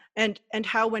 everyone. And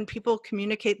how when people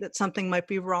communicate that something might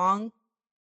be wrong,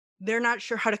 they're not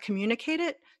sure how to communicate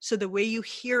it. So the way you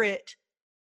hear it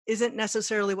isn't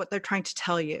necessarily what they're trying to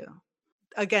tell you.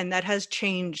 Again, that has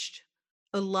changed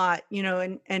a lot,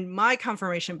 and my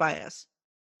confirmation bias.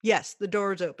 Yes, the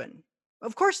door is open.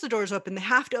 Of course the door is open. They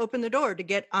have to open the door to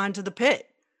get onto the pit.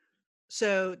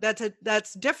 So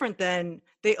that's different than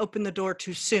they open the door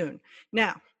too soon.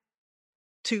 Now,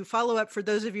 to follow up for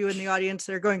those of you in the audience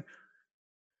that are going,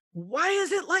 why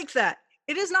is it like that?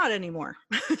 It is not anymore.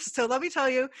 So let me tell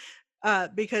you,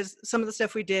 because some of the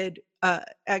stuff we did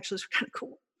actually is kind of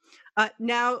cool.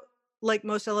 Now, like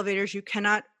most elevators, you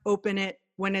cannot open it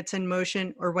when it's in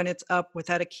motion or when it's up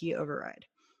without a key override.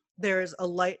 There's a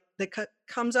light that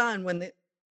comes on when the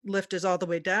lift is all the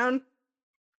way down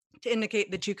to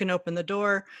indicate that you can open the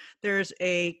door. There's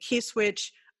a key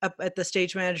switch up at the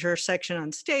stage manager section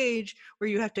on stage where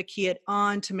you have to key it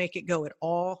on to make it go at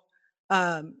all.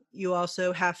 You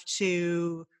also have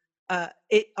to,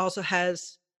 it also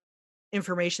has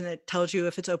information that tells you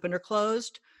if it's open or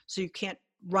closed. So you can't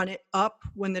run it up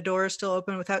when the door is still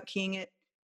open without keying it,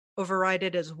 override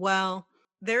it as well.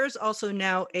 There's also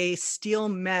now a steel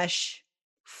mesh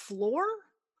floor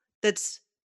that's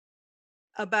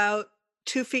about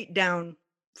 2 feet down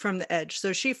from the edge.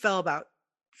 So she fell about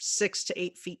 6 to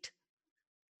 8 feet.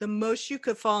 The most you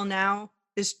could fall now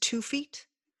is 2 feet,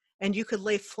 and you could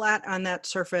lay flat on that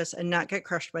surface and not get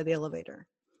crushed by the elevator.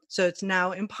 So it's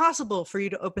now impossible for you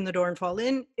to open the door and fall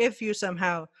in if you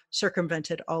somehow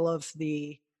circumvented all of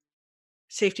the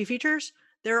safety features.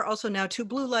 There are also now 2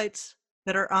 blue lights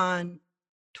that are on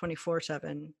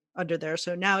 24/7 under there.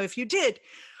 So now if you did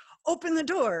open the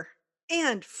door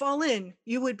and fall in,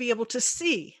 you would be able to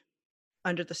see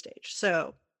under the stage.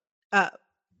 So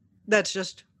that's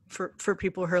just for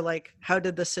people who are like, how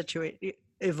did this situation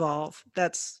evolve?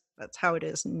 That's how it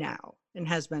is now and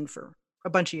has been for a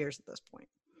bunch of years at this point.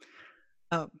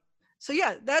 So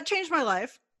yeah, that changed my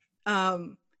life.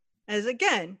 As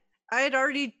again, I had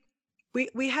already,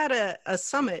 we had a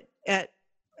summit at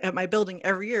my building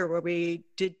every year where we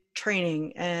did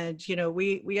training, and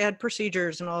we had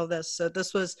procedures and all of this. So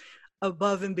this was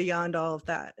above and beyond all of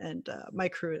that. And my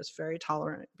crew is very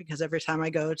tolerant, because every time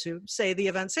I go to, say, the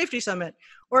Event Safety Summit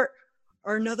or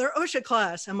another OSHA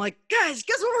class, I'm like, guys,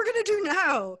 guess what we're gonna do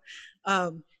now?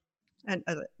 And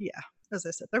yeah, as I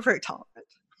said, they're very tolerant.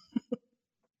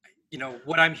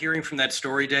 What I'm hearing from that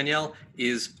story, Danielle,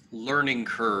 is learning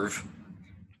curve.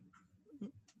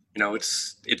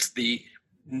 It's the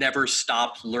never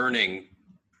stop learning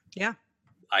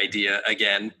idea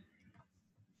again.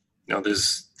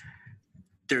 There's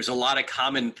a lot of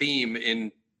common theme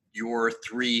in your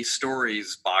three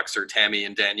stories, Boxer, Tammy,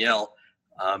 and Danielle.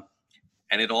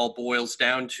 And it all boils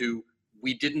down to,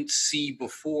 we didn't see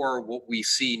before what we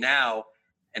see now,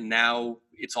 and now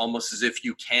it's almost as if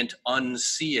you can't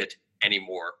unsee it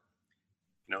anymore.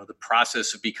 The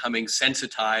process of becoming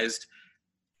sensitized,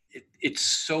 it's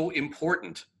so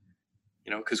important,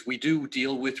 because we do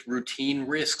deal with routine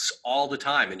risks all the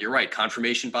time. And you're right,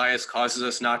 confirmation bias causes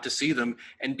us not to see them,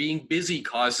 and being busy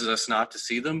causes us not to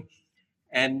see them.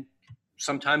 And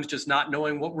sometimes just not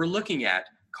knowing what we're looking at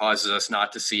causes us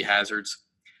not to see hazards.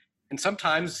 And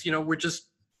sometimes, we're just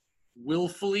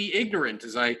willfully ignorant.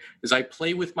 As I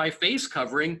play with my face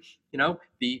covering,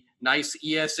 the nice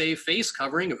ESA face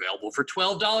covering available for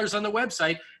 $12 on the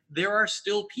website, there are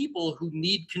still people who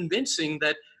need convincing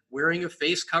that wearing a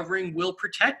face covering will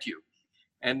protect you.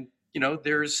 And,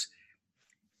 there's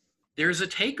a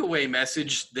takeaway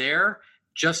message there,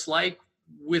 just like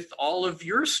with all of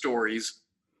your stories,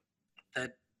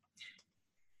 that,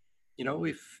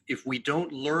 if we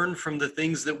don't learn from the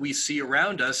things that we see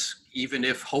around us, even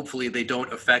if hopefully they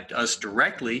don't affect us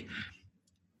directly,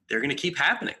 they're going to keep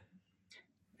happening.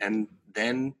 And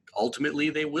then ultimately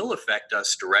they will affect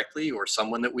us directly, or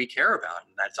someone that we care about.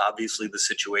 And that's obviously the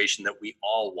situation that we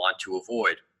all want to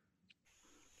avoid.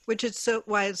 Which is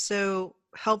why it's so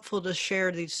helpful to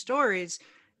share these stories,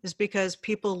 is because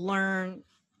people learn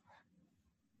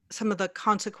some of the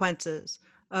consequences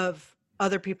of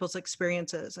other people's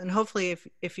experiences. And hopefully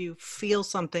if you feel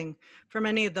something from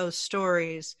any of those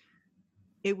stories,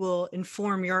 it will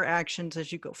inform your actions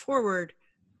as you go forward,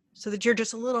 so that you're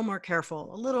just a little more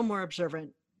careful, a little more observant,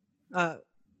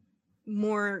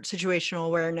 more situational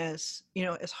awareness,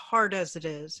 as hard as it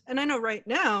is. And I know right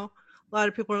now, a lot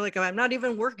of people are like, I'm not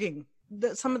even working.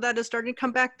 Some of that is starting to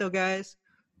come back though, guys,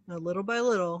 little by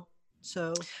little.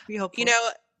 So be hopeful.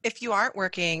 If you aren't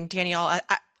working, Danielle,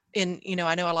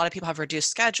 I know a lot of people have reduced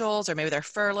schedules, or maybe they're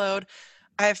furloughed.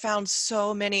 I have found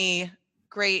so many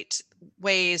great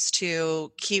ways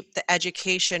to keep the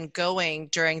education going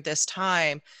during this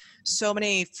time. So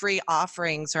many free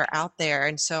offerings are out there.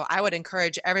 And so I would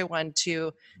encourage everyone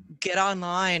to get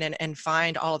online and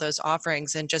find all of those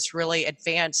offerings, and just really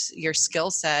advance your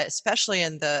skill set, especially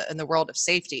in the world of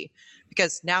safety,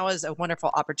 because now is a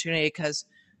wonderful opportunity, because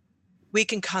we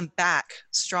can come back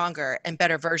stronger and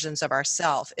better versions of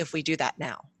ourselves if we do that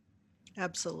now.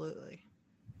 Absolutely.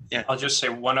 Yeah, I'll just say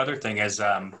one other thing is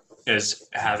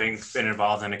having been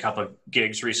involved in a couple of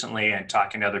gigs recently and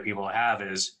talking to other people who have,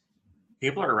 is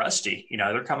people are rusty.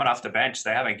 They're coming off the bench.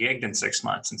 They haven't gigged in 6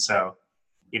 months. And so,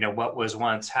 what was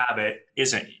once habit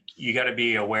isn't. You got to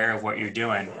be aware of what you're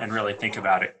doing and really think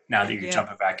about it now that you're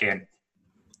jumping back in.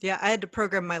 Yeah, I had to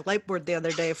program my light board the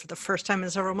other day for the first time in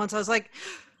several months. I was like,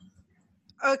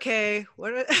 okay,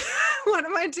 what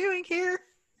am I doing here?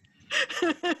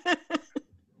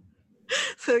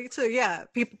 So yeah,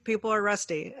 people are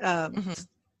rusty.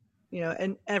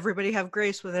 And everybody have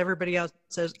grace with everybody else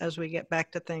as we get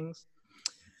back to things.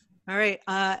 All right,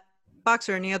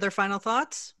 Boxer, any other final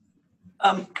thoughts?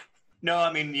 No,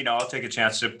 I'll take a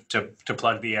chance to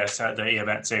plug the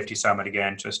Event Safety Summit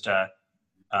again. Just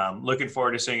looking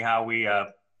forward to seeing how we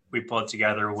pull it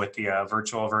together with the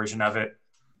virtual version of it,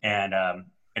 and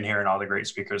hearing all the great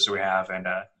speakers that we have, and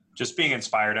just being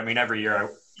inspired. Every year,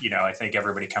 I think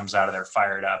everybody comes out of there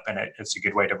fired up, and it's a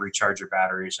good way to recharge your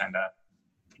batteries, and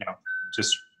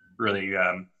just really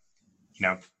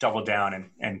double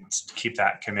down and keep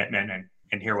that commitment,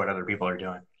 and hear what other people are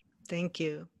doing. Thank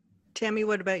you. Tammy,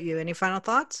 what about you? Any final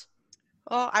thoughts?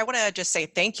 Well, I want to just say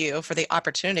thank you for the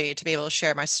opportunity to be able to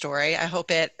share my story. I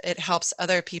hope it helps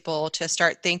other people to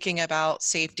start thinking about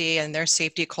safety and their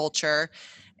safety culture.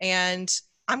 And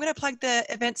I'm going to plug the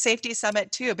Event Safety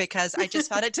Summit too, because I just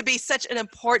found it to be such an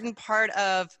important part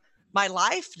of my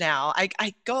life now.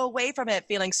 I go away from it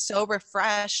feeling so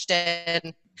refreshed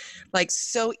and like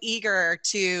so eager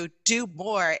to do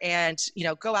more and,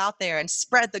 go out there and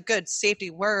spread the good safety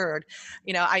word.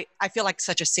 I feel like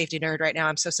such a safety nerd right now.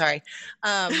 I'm so sorry.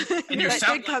 And you But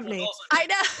sound good company. I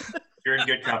know. You're in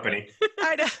good company.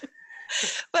 I know.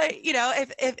 But,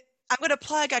 if I'm going to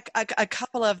plug a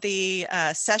couple of the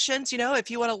sessions, if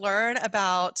you want to learn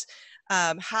about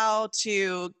how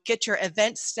to get your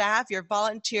event staff, your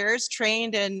volunteers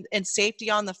trained in safety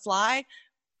on the fly,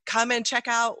 come and check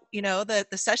out, the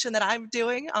session that I'm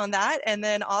doing on that. And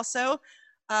then also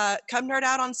come nerd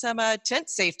out on some tent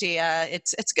safety.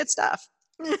 It's good stuff.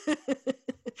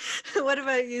 What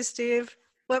about you, Steve?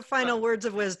 What final words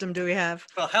of wisdom do we have?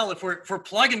 Well, hell, if we're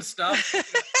plugging stuff,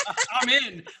 I'm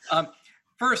in.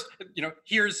 First,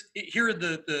 here are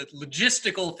the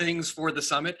logistical things for the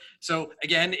summit. So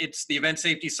again, it's the Event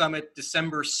Safety Summit,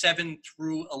 December 7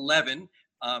 through 11.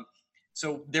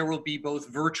 So there will be both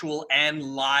virtual and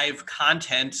live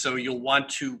content. So you'll want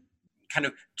to kind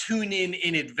of tune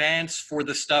in advance for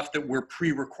the stuff that we're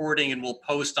pre-recording and we'll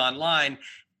post online,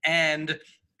 and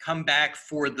come back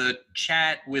for the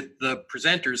chat with the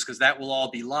presenters, because that will all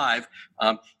be live.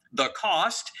 The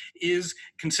cost is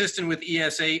consistent with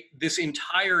ESA. This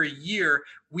entire year,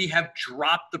 we have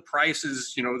dropped the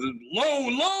prices, the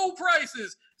low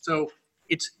prices. So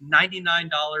it's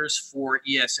 $99 for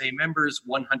ESA members,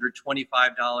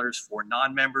 $125 for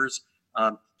non-members.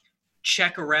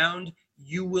 Check around.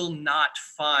 You will not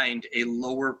find a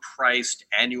lower priced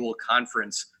annual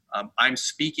conference. I'm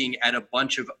speaking at a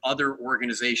bunch of other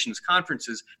organizations'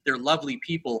 conferences. They're lovely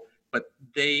people, but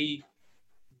they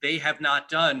have not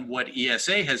done what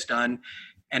ESA has done.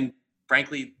 And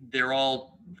frankly, they're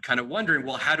all kind of wondering,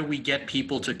 well, how do we get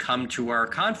people to come to our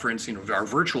conference, our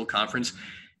virtual conference?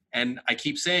 And I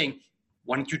keep saying,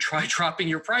 why don't you try dropping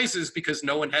your prices, because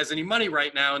no one has any money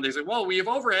right now. And they say, well, we have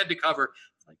overhead to cover.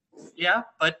 It's like, yeah,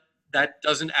 but that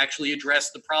doesn't actually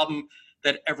address the problem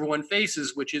that everyone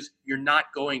faces, which is you're not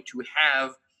going to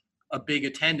have a big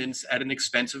attendance at an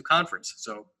expensive conference.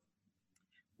 So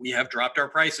we have dropped our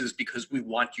prices because we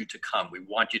want you to come. We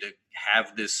want you to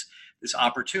have this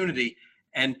opportunity.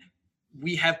 And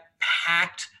we have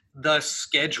packed the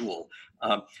schedule.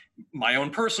 My own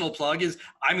personal plug is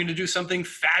I'm going to do something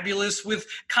fabulous with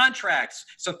contracts,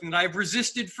 something that I've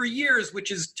resisted for years,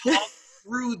 which is talk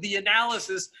through the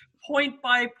analysis point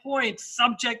by point,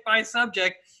 subject by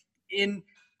subject, in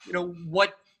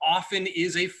what often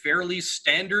is a fairly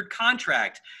standard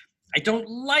contract. I don't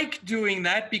like doing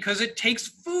that because it takes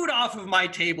food off of my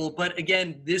table. But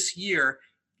again, this year,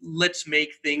 let's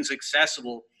make things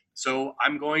accessible. So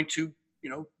I'm going to,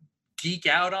 geek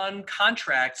out on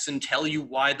contracts and tell you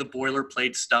why the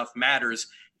boilerplate stuff matters,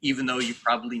 even though you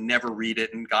probably never read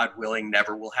it and, God willing,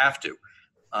 never will have to.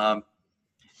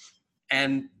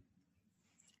 And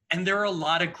there are a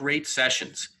lot of great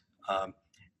sessions.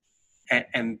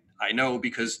 And I know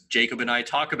because Jacob and I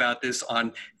talk about this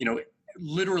on,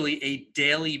 literally a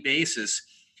daily basis.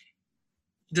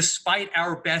 Despite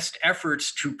our best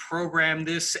efforts to program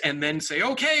this and then say,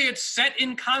 okay, it's set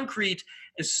in concrete,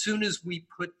 as soon as we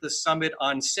put the summit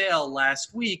on sale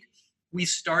last week, we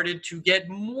started to get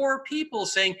more people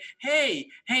saying, hey,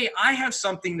 I have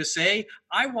something to say.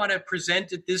 I want to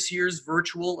present at this year's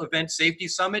virtual Event Safety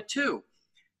Summit too.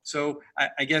 So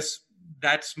I guess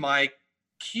that's my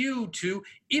cue to,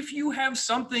 if you have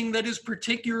something that is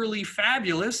particularly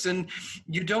fabulous and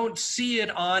you don't see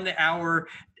it on our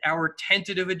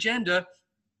tentative agenda,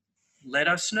 let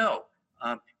us know.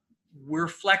 We're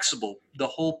flexible. The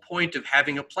whole point of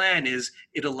having a plan is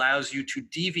it allows you to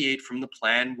deviate from the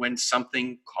plan when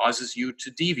something causes you to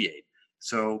deviate.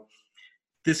 So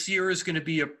this year is going to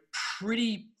be a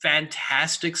pretty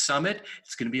fantastic summit.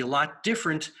 It's going to be a lot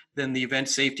different than the event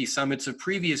safety summits of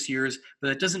previous years, but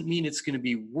that doesn't mean it's going to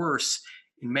be worse.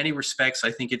 In many respects,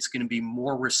 I think it's going to be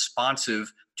more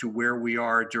responsive to where we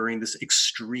are during this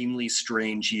extremely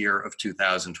strange year of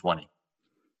 2020.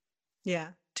 Yeah,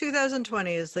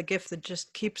 2020 is the gift that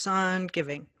just keeps on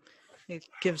giving. It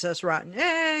gives us rotten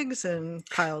eggs and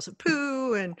piles of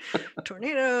poo and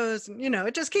tornadoes.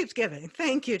 It just keeps giving.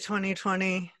 Thank you,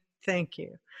 2020. Thank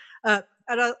you.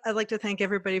 I'd like to thank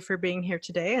everybody for being here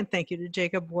today, and thank you to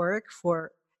Jacob Warwick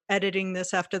for editing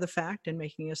this after the fact and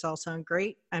making us all sound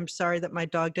great. I'm sorry that my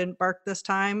dog didn't bark this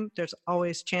time. There's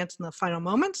always chance in the final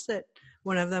moments that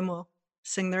one of them will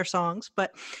sing their songs.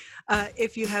 But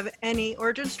if you have any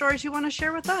origin stories you want to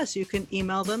share with us, you can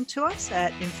email them to us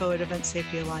at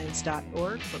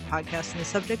info@eventsafetyalliance.org for podcast in the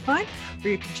subject line, or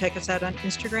you can check us out on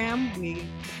Instagram. We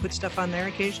put stuff on there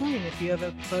occasionally, and if you have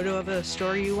a photo of a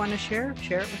story you want to share it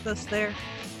with us there.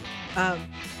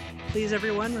 Please,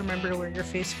 everyone, remember to wear your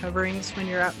face coverings when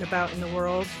you're out and about in the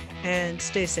world, and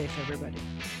stay safe, everybody.